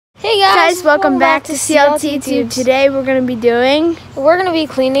guys, welcome back to CLT Tube. Today we're going to be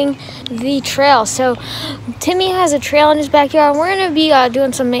cleaning the trail. So Timmy has a trail in his backyard and we're going to be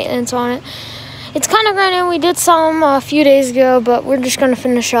doing some maintenance on it. It's kind of running. We did some a few days ago, but we're just going to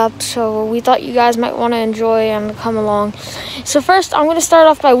finish up. So we thought you guys might want to enjoy and come along. So first I'm going to start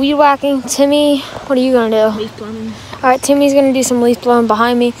off by weed whacking. Timmy, what are you going to do? Leaf blowing. Alright, Timmy's going to do some leaf blowing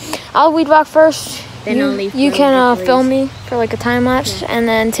behind me. I'll weed whack first. You can film me for like a time lapse, and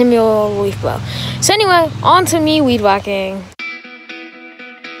then Timmy will leaf blow. So anyway, on to me weed whacking.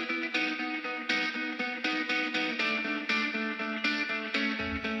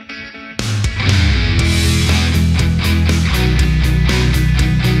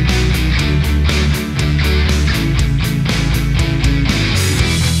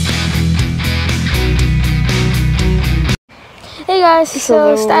 Hey guys,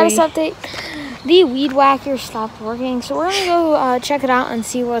 so status update. The weed whacker stopped working, so we're gonna go check it out and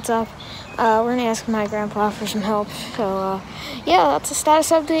see what's up. We're gonna ask my grandpa for some help. So yeah, that's a status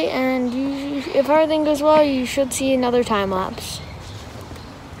update, and if everything goes well, you should see another time lapse.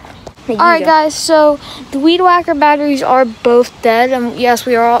 Alright guys, so the weed whacker batteries are both dead, and yes,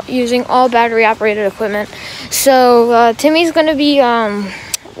 we are using all battery operated equipment. So Timmy's gonna be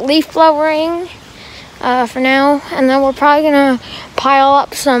leaf blowing for now, and then we're probably gonna pile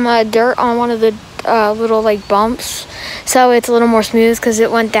up some dirt on one of the little like bumps so it's a little more smooth because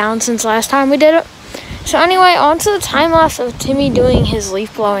it went down since last time we did it. So anyway, on to the time lapse of Timmy doing his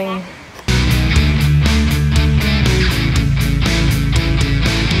leaf blowing.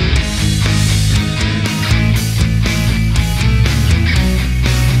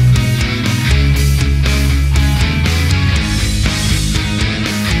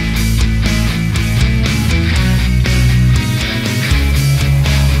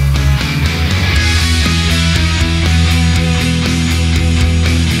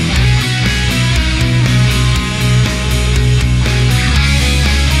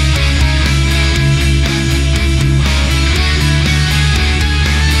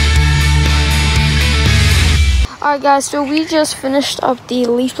 Alright guys, so we just finished up the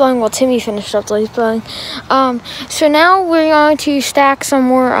leaf blowing. Well, Timmy finished up the leaf blowing. So now we're going to stack some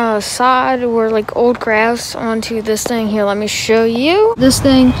more sod or like old grass onto this thing here. Let me show you. This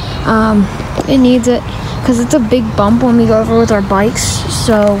thing, it needs it because it's a big bump when we go over with our bikes.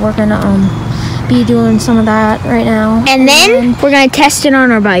 So we're gonna be doing some of that right now. And then we're gonna test it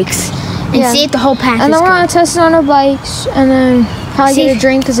on our bikes and see if the whole path is good. And then we're gonna test it on our bikes and then probably get a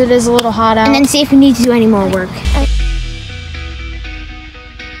drink because it is a little hot out. And then see if we need to do any more work.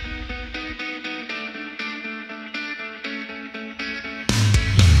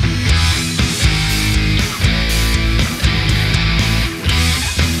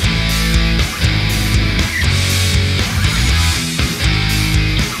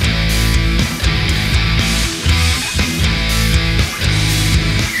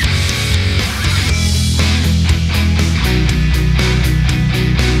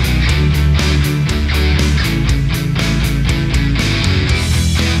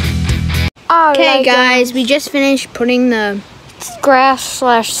 Okay guys, we just finished putting the grass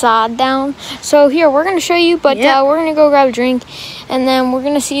 / sod down. So here, we're going to show you, but we're going to go grab a drink, and then we're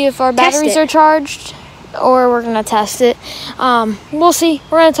going to see if our batteries are charged, or we're going to test it. We'll see.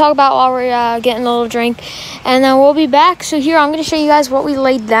 We're going to talk about while we're getting a little drink, and then we'll be back. So here, I'm going to show you guys what we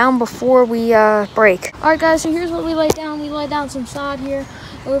laid down before we break. Alright guys, so here's what we laid down. We laid down some sod here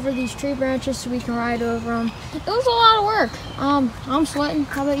over these tree branches so we can ride over them. It was a lot of work. I'm sweating.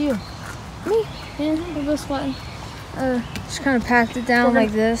 How about you? Me? Yeah, we're both sweating. Just kind of packed it down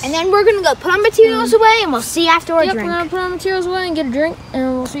like this. And then we're going to go put our materials away, and we'll see after our drink. We're going to put our materials away and get a drink,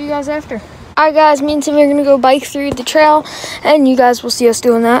 and we'll see you guys after. Alright guys, me and Timmy are going to go bike through the trail, and you guys will see us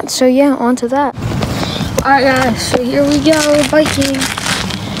doing that. So yeah, on to that. Alright guys, so here we go, biking.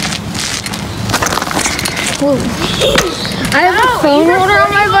 Whoa. I have a phone holder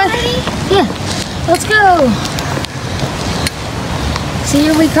on my bike. Yeah, let's go. So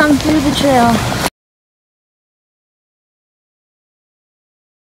here we come through the trail.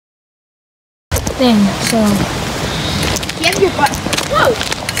 So you have your butt. Whoa!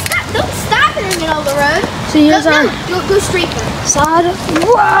 Stop! Don't stop in the middle of the road. So here's our go straight for sod.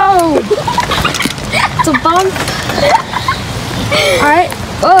 Whoa! It's a bump. All right.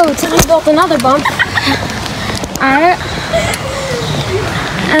 Oh, Timmy built another bump. All right.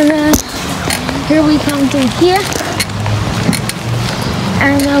 And then here we come through here.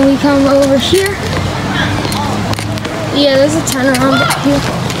 And then we come over here. Yeah, there's a turnaround back here.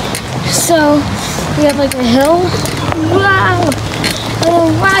 So we have like a hill. Wow! And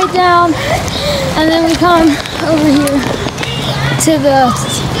then right down. And then we come over here to the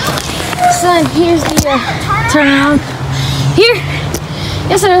So then here's the turnaround. Here.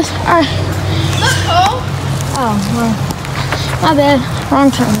 Yes, it is. All right. Oh, well, my bad. Wrong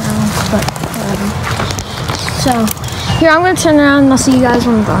turnaround, but whatever. So, here, I'm going to turn around and I'll see you guys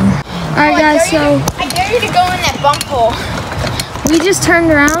when I'm done. All right, guys, so... I dare you to go in that bump hole. We just turned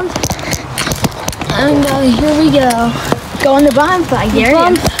around, and here we go. Go in the bump, I dare you.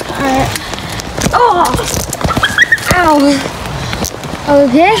 All right. Oh! Ow!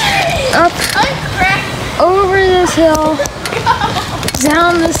 Okay, up, over this hill,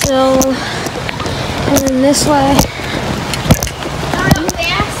 down this hill, and then this way.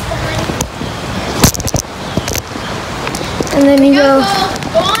 And then you go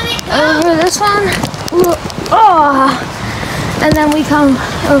over this one. Oh! And then we come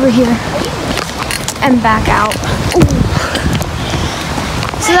over here and back out. Ooh.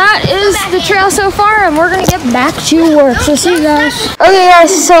 So that is the trail so far, and we're gonna get back to work. So see you guys. Okay, guys.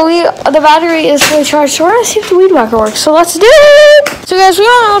 So the battery is fully charged. So we're gonna see if the weed whacker works. So let's do it. So guys, we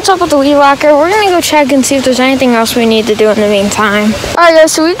don't know what's up with the weed whacker. We're gonna go check and see if there's anything else we need to do in the meantime. All right,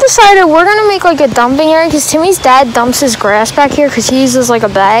 guys. So we've decided we're gonna make like a dumping area because Timmy's dad dumps his grass back here because he uses like a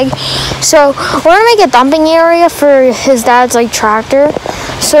bag. So we're gonna make a dumping area for his dad's like tractor.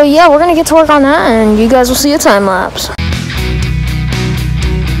 So yeah, we're gonna get to work on that, and you guys will see a time lapse.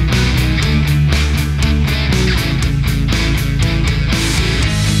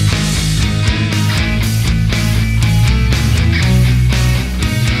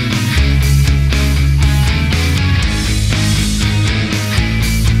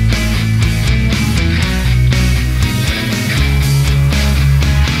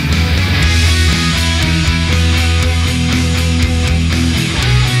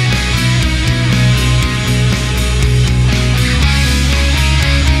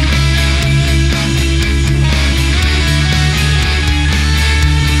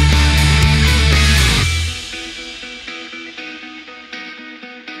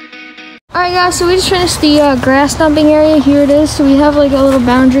 Alright guys, so we just finished the grass dumping area. Here it is. So we have like a little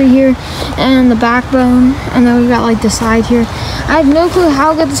boundary here and the backbone, and then we got like the side here. I have no clue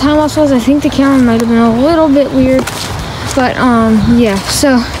how good the time lapse was. I think the camera might have been a little bit weird, but yeah.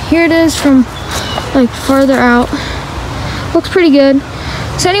 So here it is from like farther out. Looks pretty good.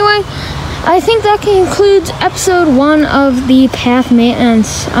 So anyway, I think that concludes episode 1 of the path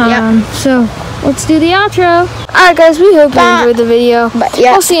maintenance. Yep. So let's do the outro. Alright guys, we hope you enjoyed the video.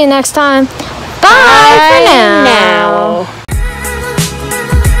 We'll see you next time. Bye for now.